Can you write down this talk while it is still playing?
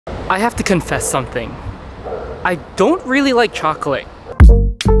I have to confess something. I don't really like chocolate.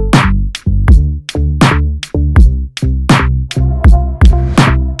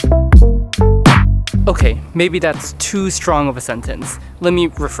 Okay, maybe that's too strong of a sentence. Let me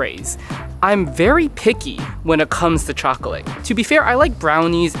rephrase. I'm very picky when it comes to chocolate. To be fair, I like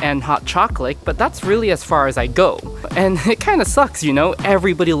brownies and hot chocolate, but that's really as far as I go. And it kind of sucks, you know?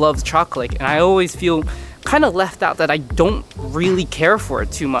 Everybody loves chocolate, and I always feel kind of left out that I don't really care for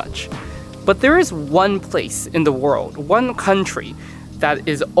it too much. But there is one place in the world, one country, that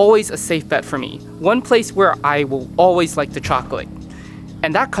is always a safe bet for me. One place where I will always like the chocolate.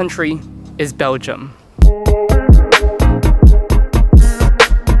 And that country is Belgium.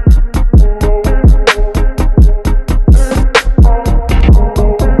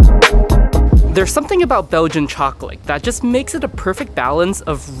 There's something about Belgian chocolate that just makes it a perfect balance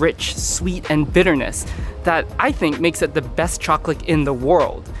of rich, sweet, and bitterness that I think makes it the best chocolate in the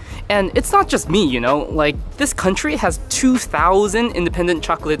world. And it's not just me, you know, like this country has 2,000 independent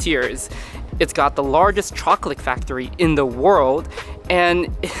chocolatiers. It's got the largest chocolate factory in the world, and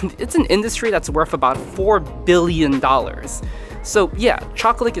it's an industry that's worth about $4 billion. So yeah,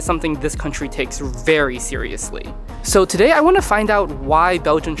 chocolate is something this country takes very seriously. So today I want to find out why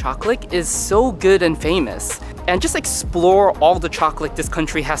Belgian chocolate is so good and famous, and just explore all the chocolate this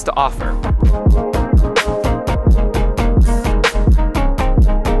country has to offer.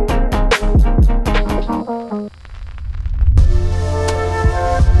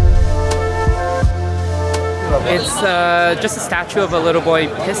 It's just a statue of a little boy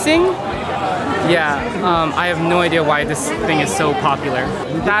pissing. Yeah, I have no idea why this thing is so popular.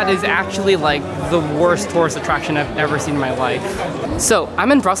 That is actually like the worst tourist attraction I've ever seen in my life. So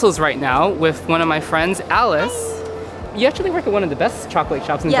I'm in Brussels right now with one of my friends, Alice. You actually work at one of the best chocolate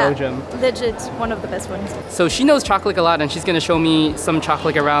shops in Belgium. Yeah, legit, one of the best ones. So she knows chocolate a lot, and she's gonna show me some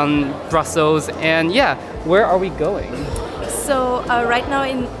chocolate around Brussels. And yeah, where are we going? So right now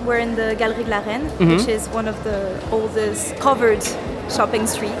we're in the Galerie de la Reine, which is one of the oldest covered shopping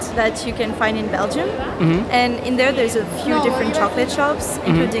streets that you can find in Belgium. And in there's a few different chocolate shops,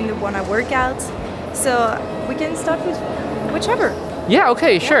 including the one I work at. So we can start with whichever. Yeah,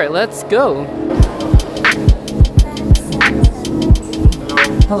 okay, sure, let's go.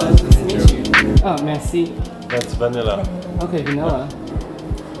 Hello, nice to meet you. Oh, merci. That's vanilla. Okay, vanilla.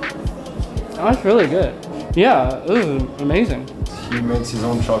 Oh, that's really good. Yeah, ooh, amazing. He makes his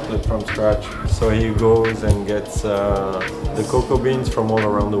own chocolate from scratch. So he goes and gets the cocoa beans from all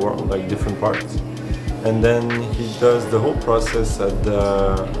around the world, like different parts. And then he does the whole process at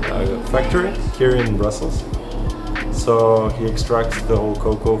the factory here in Brussels. So he extracts the whole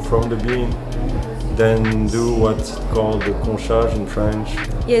cocoa from the bean, then do what's called the conchage in French.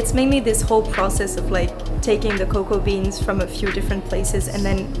 Yeah, it's mainly this whole process of like taking the cocoa beans from a few different places and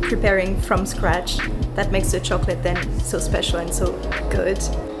then preparing from scratch. That makes the chocolate then so special and so good.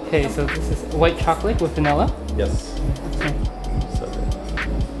 Okay, so this is white chocolate with vanilla? Yes. Okay. So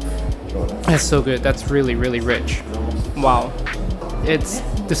good. That's so good. That's really, really rich. Wow.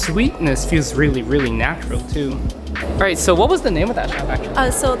 The sweetness feels really, really natural too. Alright, so what was the name of that shop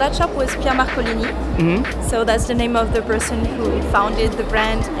actually? So that shop was Pierre Marcolini. So that's the name of the person who founded the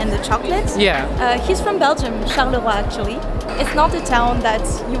brand and the chocolates. Yeah. He's from Belgium, Charleroi actually. It's not a town that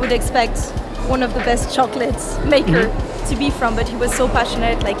you would expect one of the best chocolates maker to be from, but he was so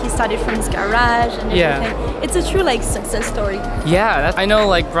passionate, like he started from his garage and everything. It's a true like success story. Yeah, I know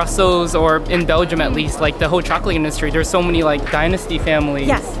like Brussels, or in Belgium at least, like the whole chocolate industry, there's so many like dynasty families.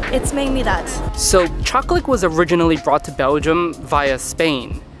 Yes, it's mainly that. So chocolate was originally brought to Belgium via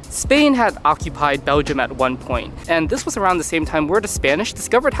Spain. Spain had occupied Belgium at one point, and this was around the same time where the Spanish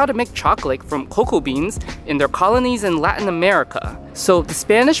discovered how to make chocolate from cocoa beans in their colonies in Latin America. So the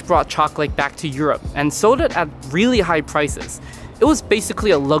Spanish brought chocolate back to Europe and sold it at really high prices. It was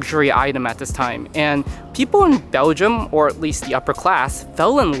basically a luxury item at this time, and people in Belgium, or at least the upper class,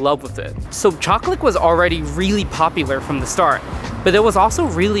 fell in love with it. So chocolate was already really popular from the start, but it was also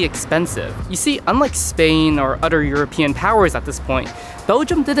really expensive. You see, unlike Spain or other European powers at this point,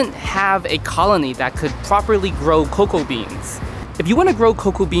 Belgium didn't have a colony that could properly grow cocoa beans. If you want to grow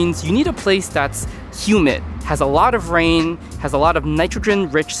cocoa beans, you need a place that's humid, has a lot of rain, has a lot of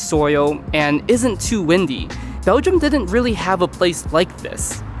nitrogen-rich soil, and isn't too windy. Belgium didn't really have a place like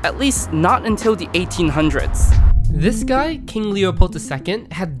this, at least not until the 1800s. This guy, King Leopold II,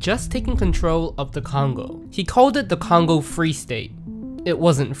 had just taken control of the Congo. He called it the Congo Free State. It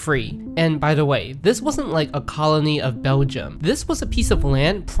wasn't free. And by the way, this wasn't like a colony of Belgium. This was a piece of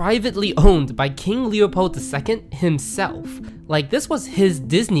land privately owned by King Leopold II himself. Like, this was his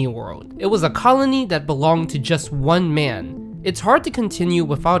Disney World. It was a colony that belonged to just one man, It's hard to continue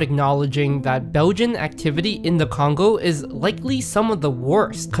without acknowledging that Belgian activity in the Congo is likely some of the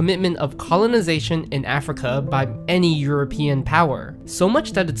worst commitment of colonization in Africa by any European power. So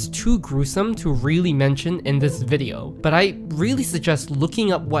much that it's too gruesome to really mention in this video, but I really suggest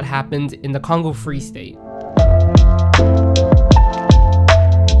looking up what happened in the Congo Free State.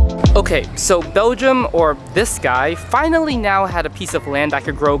 Okay, so Belgium, or this guy, finally now had a piece of land that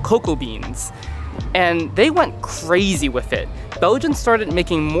could grow cocoa beans. And they went crazy with it. Belgians started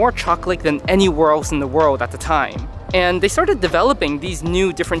making more chocolate than anywhere else in the world at the time. And they started developing these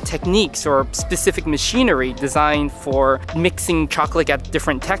new different techniques or specific machinery designed for mixing chocolate at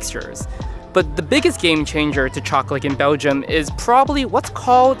different textures. But the biggest game changer to chocolate in Belgium is probably what's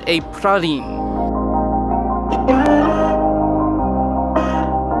called a praline.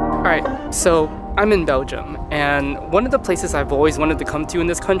 Alright, so I'm in Belgium, and one of the places I've always wanted to come to in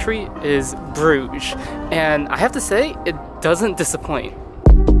this country is Bruges, and I have to say, it doesn't disappoint.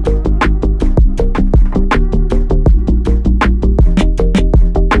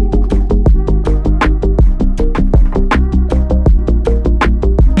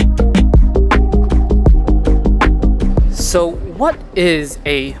 So what is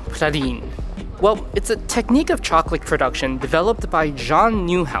a praline? Well, it's a technique of chocolate production developed by Jean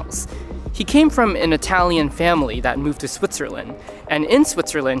Neuhaus. He came from an Italian family that moved to Switzerland, and in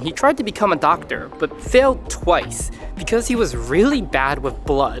Switzerland he tried to become a doctor, but failed twice because he was really bad with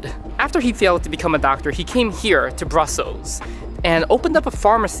blood. After he failed to become a doctor, he came here to Brussels and opened up a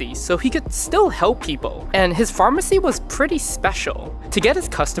pharmacy so he could still help people. And his pharmacy was pretty special. To get his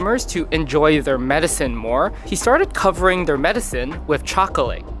customers to enjoy their medicine more, he started covering their medicine with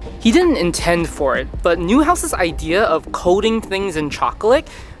chocolate. He didn't intend for it, but Neuhaus's idea of coating things in chocolate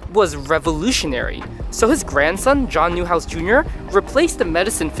was revolutionary. So his grandson, Jean Neuhaus Jr., replaced the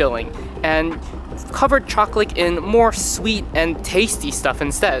medicine filling and covered chocolate in more sweet and tasty stuff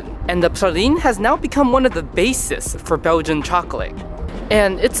instead. And the praline has now become one of the bases for Belgian chocolate.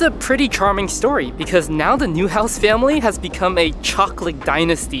 And it's a pretty charming story because now the Neuhaus family has become a chocolate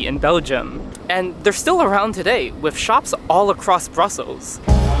dynasty in Belgium. And they're still around today with shops all across Brussels.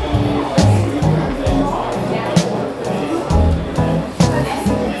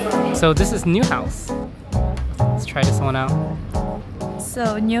 So this is Neuhaus. Let's try this one out.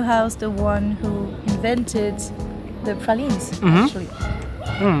 So Neuhaus, the one who invented the pralines, actually.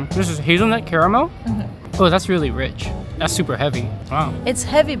 This is hazelnut caramel? Oh, that's really rich. That's super heavy. Wow. It's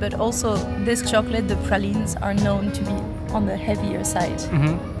heavy, but also this chocolate, the pralines, are known to be on the heavier side.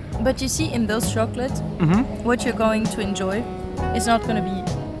 But you see, in those chocolates, what you're going to enjoy is not going to be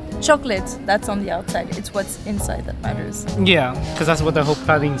chocolate that's on the outside. It's what's inside that matters. Yeah, because that's what the whole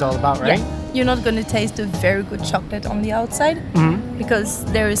praline's all about, right? Yeah. You're not going to taste a very good chocolate on the outside because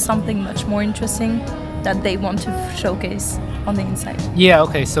there is something much more interesting that they want to showcase on the inside. Yeah,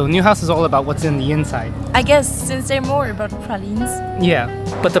 okay, so Neuhaus is all about what's in the inside. I guess, since they're more about pralines. Yeah,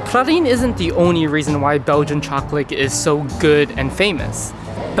 but the praline isn't the only reason why Belgian chocolate is so good and famous.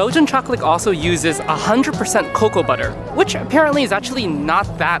 Belgian chocolate also uses 100% cocoa butter, which apparently is actually not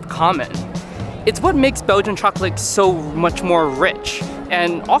that common. It's what makes Belgian chocolate so much more rich,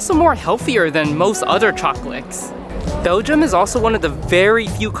 and also more healthier than most other chocolates. Belgium is also one of the very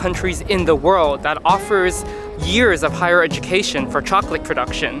few countries in the world that offers years of higher education for chocolate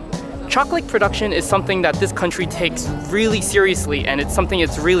production. Chocolate production is something that this country takes really seriously, and it's something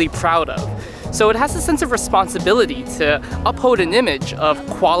it's really proud of. So it has a sense of responsibility to uphold an image of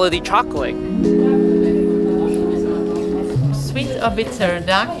quality chocolate. Sweet or bitter,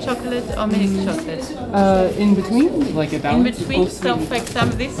 dark chocolate or milk chocolate? In between, like a balance. In between, so for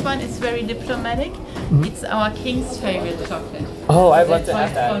example, this one is very diplomatic. It's our king's favorite chocolate. Oh, I'd love to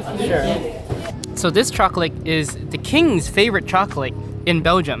have that, sure. Yeah. So this chocolate is the king's favorite chocolate in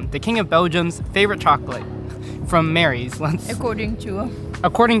Belgium. The king of Belgium's favorite chocolate from Mary's. According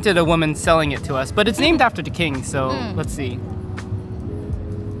to the woman selling it to us, but it's named after the king, so let's see.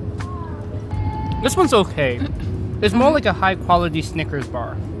 This one's okay. It's more like a high quality Snickers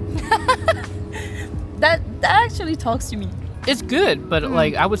bar. That actually talks to me. It's good, but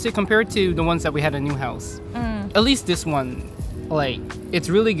like I would say compared to the ones that we had in Neuhaus, at least this one, like it's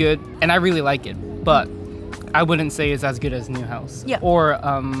really good and I really like it, but I wouldn't say it's as good as Neuhaus or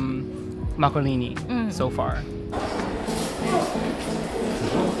Marcolini so far.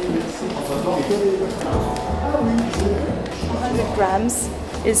 100 grams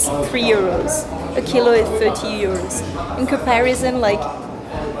is 3 euros. A kilo is 30 euros. In comparison, like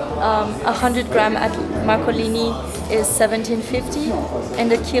 100 gram at Marcolini is 17.50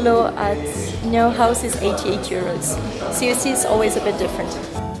 and a kilo at Neuhaus is 88 euros. So you see, it's always a bit different.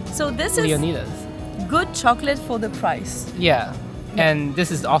 So this is Leonidas. good chocolate for the price. Yeah. And this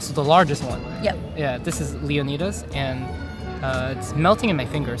is also the largest one. Yep. Yeah, this is Leonidas, and it's melting in my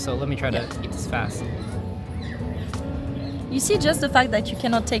finger, so let me try to eat this fast. You see, just the fact that you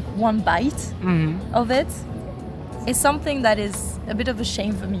cannot take one bite of it is something that is a bit of a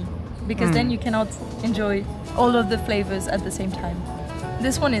shame for me, because then you cannot enjoy all of the flavors at the same time.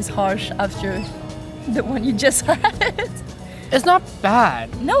 This one is harsh after the one you just had. It's not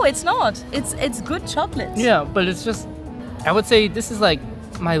bad. No, it's not. It's good chocolate. Yeah, but it's just, I would say this is like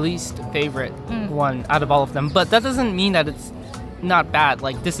my least favorite one out of all of them. But that doesn't mean that it's not bad.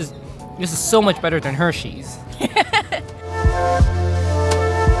 Like this is so much better than Hershey's.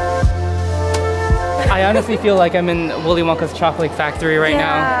 I honestly feel like I'm in Willy Wonka's chocolate factory right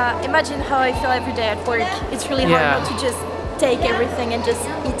now. Yeah, imagine how I feel every day at work. It's really hard not to just take everything and just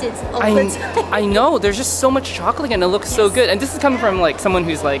eat it all the time. I know, there's just so much chocolate and it looks so good. And this is coming from like someone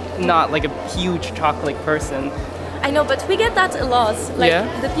who's like not like a huge chocolate person. I know, but we get that a lot. Like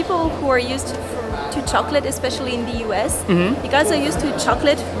the people who are used to chocolate, especially in the US, you guys are used to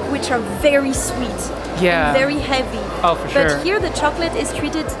chocolate which are very sweet, very heavy. Oh, for sure. But here the chocolate is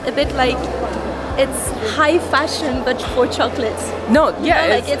treated a bit like it's high fashion, but for chocolates. No, yeah,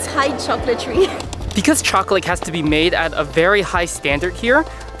 like it's high chocolatey. Because chocolate has to be made at a very high standard here,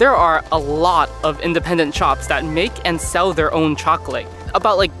 there are a lot of independent shops that make and sell their own chocolate.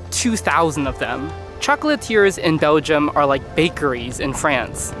 About like 2,000 of them. Chocolatiers in Belgium are like bakeries in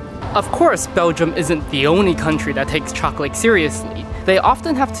France. Of course, Belgium isn't the only country that takes chocolate seriously. They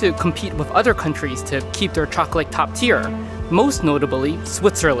often have to compete with other countries to keep their chocolate top tier, most notably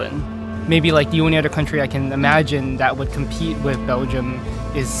Switzerland. Maybe like the only other country I can imagine that would compete with Belgium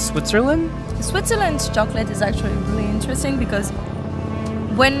is Switzerland? Switzerland's chocolate is actually really interesting because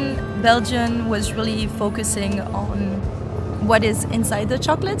when Belgium was really focusing on what is inside the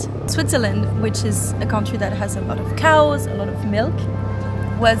chocolate, Switzerland, which is a country that has a lot of cows, a lot of milk,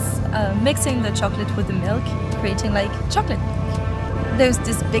 was mixing the chocolate with the milk, creating like chocolate milk. There's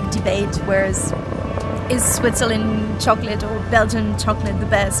this big debate, whereas is Switzerland chocolate or Belgian chocolate the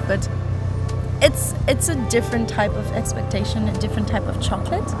best, but it's a different type of expectation, a different type of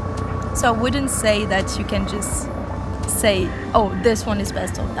chocolate. So I wouldn't say that you can just say, oh, this one is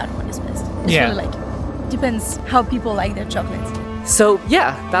best or that one is best. It's really like, depends how people like their chocolate. So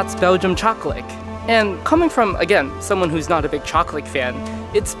yeah, that's Belgium chocolate. And coming from, again, someone who's not a big chocolate fan,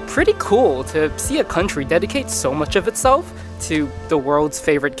 it's pretty cool to see a country dedicate so much of itself to the world's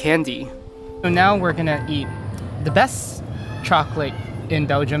favorite candy. So now we're gonna eat the best chocolate in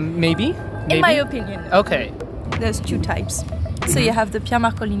Belgium, maybe? In my opinion. Okay. There's two types. So you have the Pierre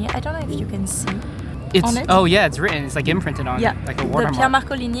Marcolini. I don't know if you can see on it. Oh yeah, it's written. It's like imprinted on it, like a watermark. The Pierre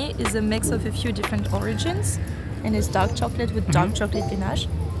Marcolini is a mix of a few different origins, and it's dark chocolate with dark chocolate ganache.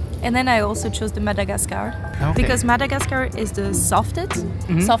 And then I also chose the Madagascar because Madagascar is the softest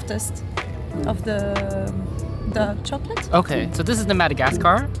of the dark chocolate. Okay, so this is the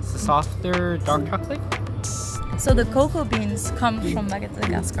Madagascar. It's the softer dark chocolate. So the cocoa beans come from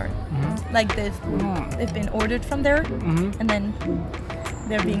Madagascar. Like they've been ordered from there, and then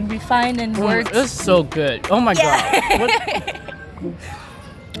they're being refined and worked. This is so good. Oh my god.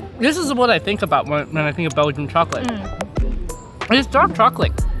 This is what I think about when I think of Belgian chocolate. It's dark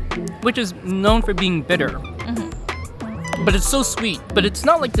chocolate, which is known for being bitter. But it's so sweet. But it's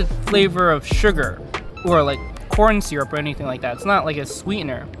not like the flavor of sugar or like corn syrup or anything like that. It's not like a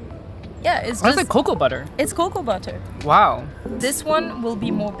sweetener. Yeah, it's just like cocoa butter. It's cocoa butter. Wow. This one will be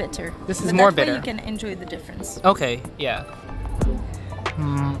more bitter. This is more bitter. That way you can enjoy the difference. Okay, yeah.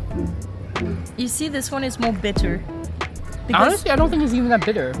 You see, this one is more bitter. Honestly, I don't think it's even that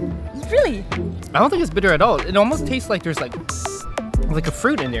bitter. Really? I don't think it's bitter at all. It almost tastes like there's like a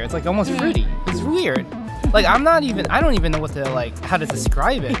fruit in there. It's like almost fruity. It's weird. Like I don't even know what to how to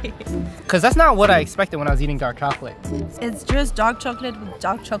describe it. Because that's not what I expected when I was eating dark chocolate. It's just dark chocolate with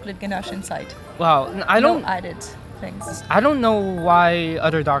dark chocolate ganache inside. Wow, No added things. I don't know why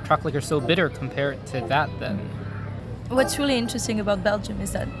other dark chocolate are so bitter compared to that then. What's really interesting about Belgium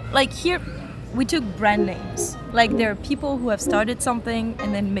is that, like here, we took brand names. Like there are people who have started something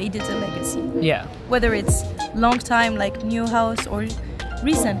and then made it a legacy. Yeah. Whether it's long time like Neuhaus or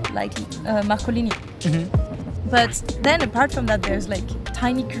recent like Marcolini. But then apart from that, there's like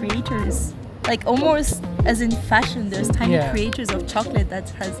tiny creators, like almost as in fashion, there's tiny creators of chocolate that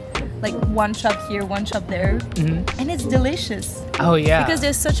has like one shop here, one shop there, and it's delicious. Oh yeah. Because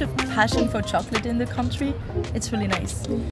there's such a passion for chocolate in the country, it's really nice.